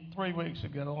probably 3 weeks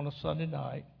ago on a Sunday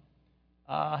night.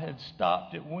 I had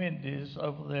stopped at Wendy's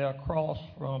over there across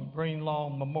from Green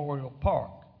Lawn Memorial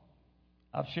Park.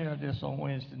 I've shared this on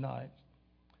Wednesday nights.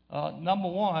 Number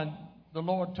one, the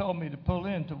Lord told me to pull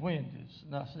into Wendy's.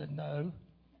 And I said, no,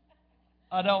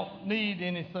 I don't need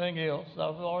anything else.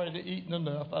 I've already eaten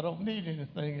enough. I don't need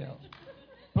anything else.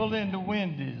 Pull into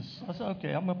Wendy's. I said,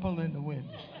 okay, I'm going to pull into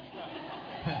Wendy's.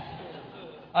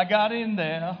 I got in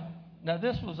there. Now,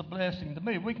 this was a blessing to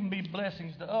me. We can be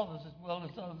blessings to others as well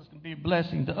as others can be a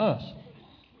blessing to us.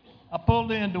 I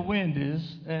pulled into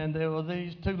Wendy's, and there were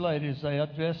these two ladies there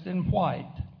dressed in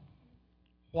white.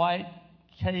 White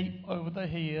cape over the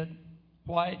head,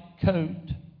 white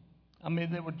coat. I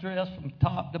mean, they were dressed from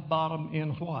top to bottom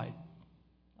in white.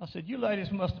 I said, you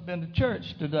ladies must have been to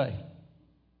church today.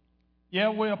 Yeah,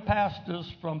 we're pastors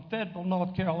from Fayetteville,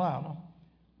 North Carolina.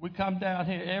 We come down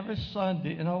here every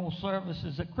Sunday and hold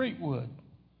services at Creekwood.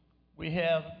 We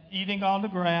have eating on the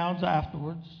grounds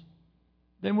afterwards.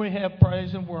 Then we have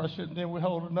praise and worship, and then we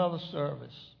hold another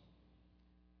service.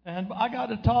 And I got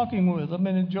to talking with them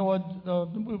and enjoyed,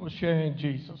 we were sharing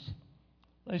Jesus.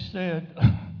 They said,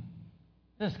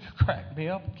 this cracked me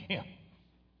up again.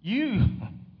 You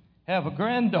have a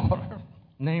granddaughter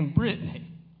named Brittany.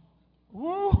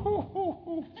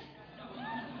 Woo-hoo-hoo-hoo.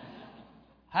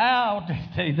 How did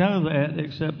they know that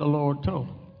except the Lord told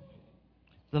them?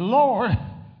 The Lord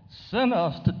sent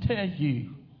us to tell you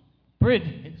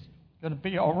Brittany's going to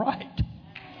be all right.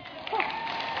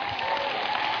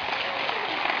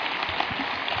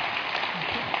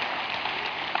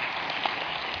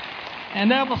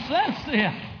 And ever since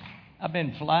then, I've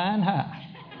been flying high.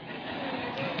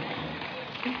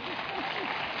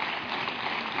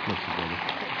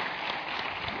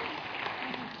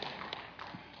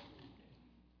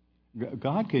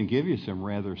 God can give you some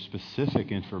rather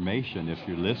specific information if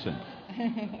you listen.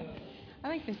 I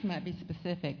think this might be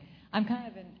specific. I'm kind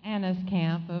of in Anna's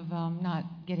camp of not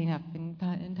getting up and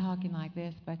talking like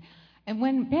this, and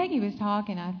when Peggy was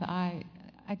talking, I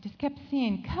just kept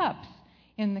seeing cups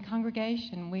in the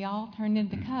congregation. We all turned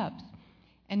into cups,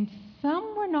 and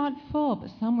some were not full, but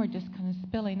some were just kind of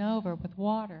spilling over with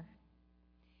water.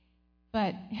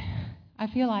 But I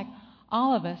feel like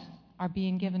all of us are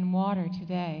being given water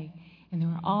today, and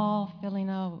we're all filling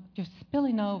over, just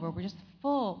spilling over. We're just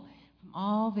full from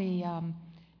all the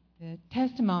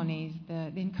testimonies,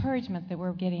 the encouragement that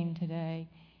we're getting today.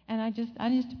 And I just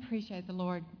appreciate the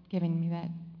Lord giving me that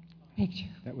picture.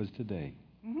 That was today.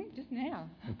 Just now.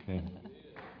 Okay.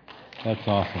 That's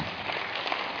awesome.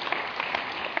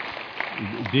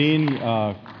 Dean,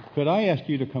 could I ask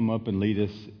you to come up and lead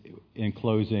us in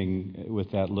closing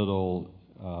with that little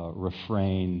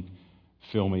refrain,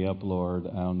 fill me up, Lord.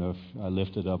 I don't know if I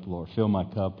lift it up, Lord. Fill my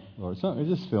cup, Lord.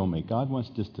 Just fill me. God wants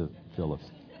just to fill us.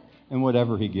 And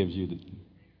whatever he gives you. Go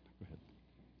ahead.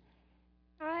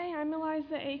 Hi, I'm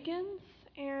Eliza Akins,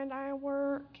 and I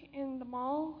work in the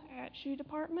mall at shoe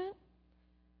department.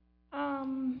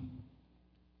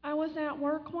 I was at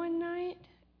work one night,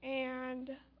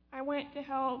 and I went to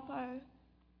help a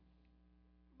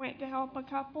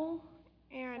couple,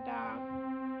 and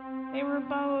they were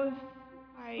both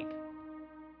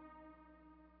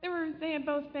they had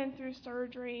both been through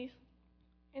surgeries,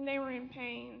 and they were in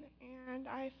pain, and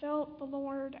I felt the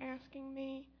Lord asking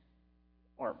me,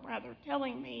 or rather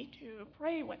telling me, to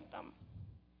pray with them.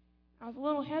 I was a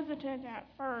little hesitant at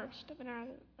first, but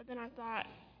then I thought,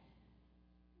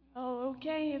 oh,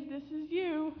 okay, if this is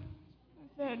you, I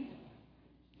said,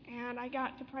 and I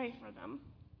got to pray for them.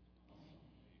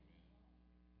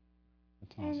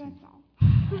 That's awesome. And that's all.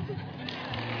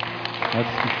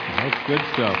 That's good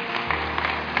stuff.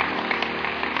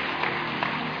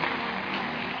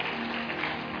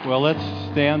 Well, let's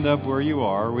stand up where you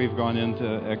are. We've gone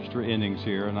into extra innings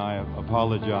here, and I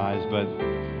apologize, but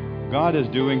God is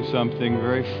doing something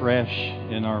very fresh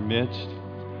in our midst.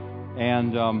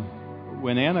 And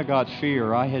when Anna got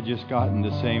fear, I had just gotten the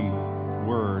same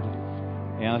word.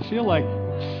 And I feel like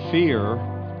fear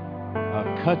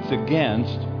cuts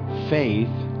against faith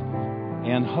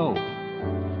and hope.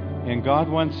 And God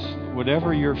wants,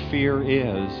 whatever your fear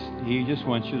is, He just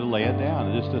wants you to lay it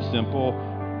down. Just a simple,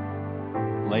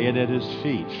 lay it at His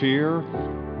feet. Fear,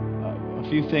 a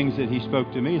few things that He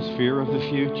spoke to me is fear of the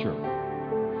future,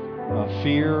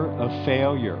 fear of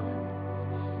failure,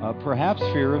 perhaps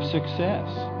fear of success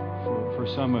for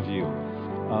some of you,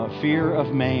 fear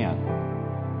of man.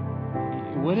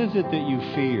 What is it that you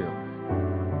fear?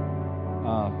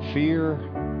 Fear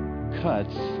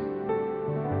cuts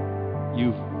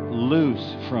you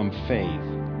loose from faith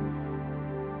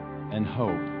and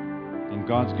hope. And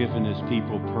God's given His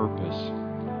people purpose.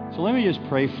 So let me just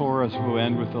pray for us. We'll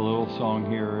end with a little song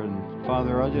here. And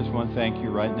Father, I just want to thank you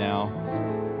right now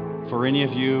for any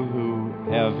of you who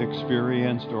have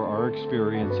experienced or are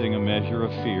experiencing a measure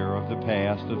of fear of the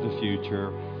past, of the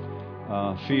future,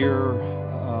 fear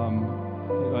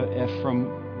from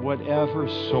whatever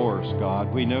source,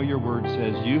 God. We know your word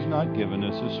says you've not given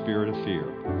us a spirit of fear,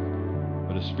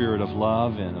 but a spirit of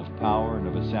love and of power and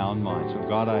of a sound mind. So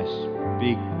God, I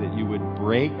speak that you would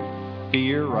break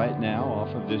fear right now off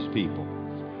of this people.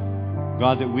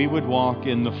 God, that we would walk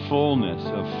in the fullness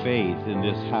of faith in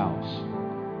this house.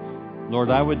 Lord,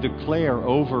 I would declare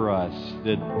over us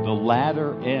that the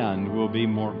latter end will be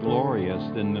more glorious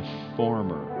than the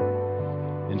former.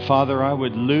 And Father, I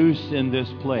would loose in this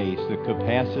place the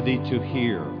capacity to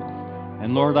hear.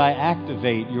 And Lord, I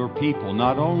activate your people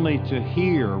not only to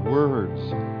hear words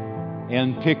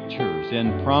and pictures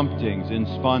and promptings and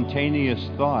spontaneous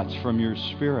thoughts from your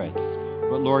Spirit,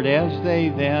 but Lord, as they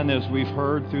then, as we've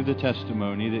heard through the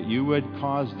testimony, that you would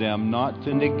cause them not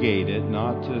to negate it,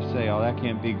 not to say, oh, that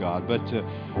can't be God, but to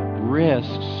risk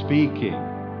speaking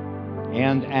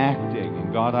and acting.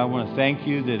 And God, I want to thank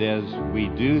you that as we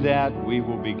do that, we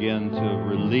will begin to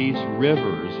release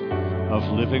rivers of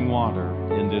living water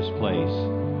in this place.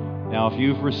 Now, if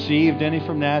you've received any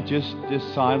from that, just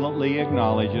silently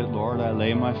acknowledge it. Lord, I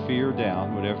lay my fear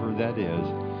down, whatever that is,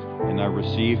 and I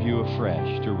receive you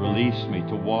afresh to release me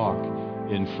to walk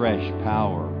in fresh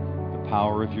power, the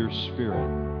power of your Spirit,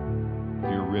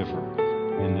 your river,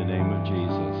 in the name of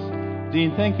Jesus.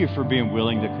 Dean, thank you for being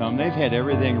willing to come. They've had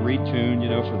everything retuned,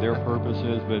 for their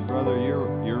purposes, but brother,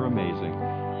 you're amazing.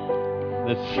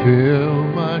 Let's fill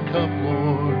my cup,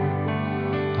 Lord.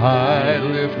 I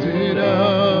lift it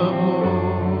up,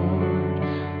 Lord.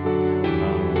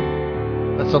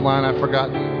 That's a line I've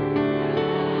forgotten.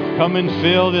 Come and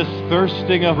fill this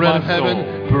thirsting of my soul.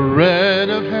 Bread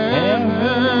of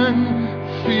heaven,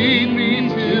 feed me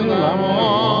till I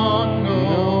want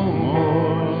no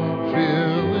more.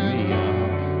 Fill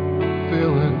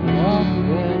it up.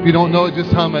 If you don't know it,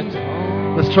 just hum it.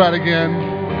 Let's try it again.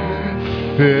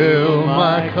 Fill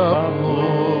my cup,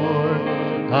 Lord.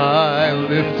 I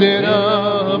lift it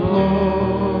up,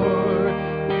 Lord.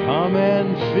 Come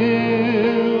and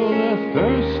fill the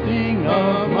thirsting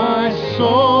of my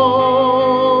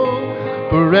soul.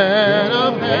 Bread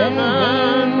of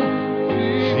heaven,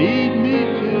 feed me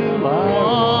till I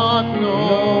want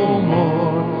no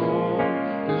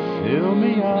more. Fill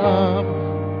me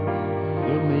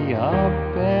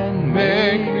up and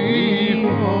make me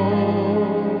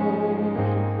whole.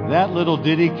 That little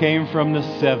ditty came from the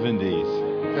 70s.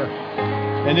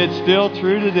 And it's still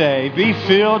true today. Be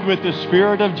filled with the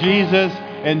Spirit of Jesus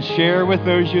and share with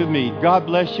those you meet. God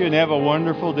bless you and have a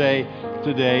wonderful day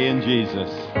today in Jesus.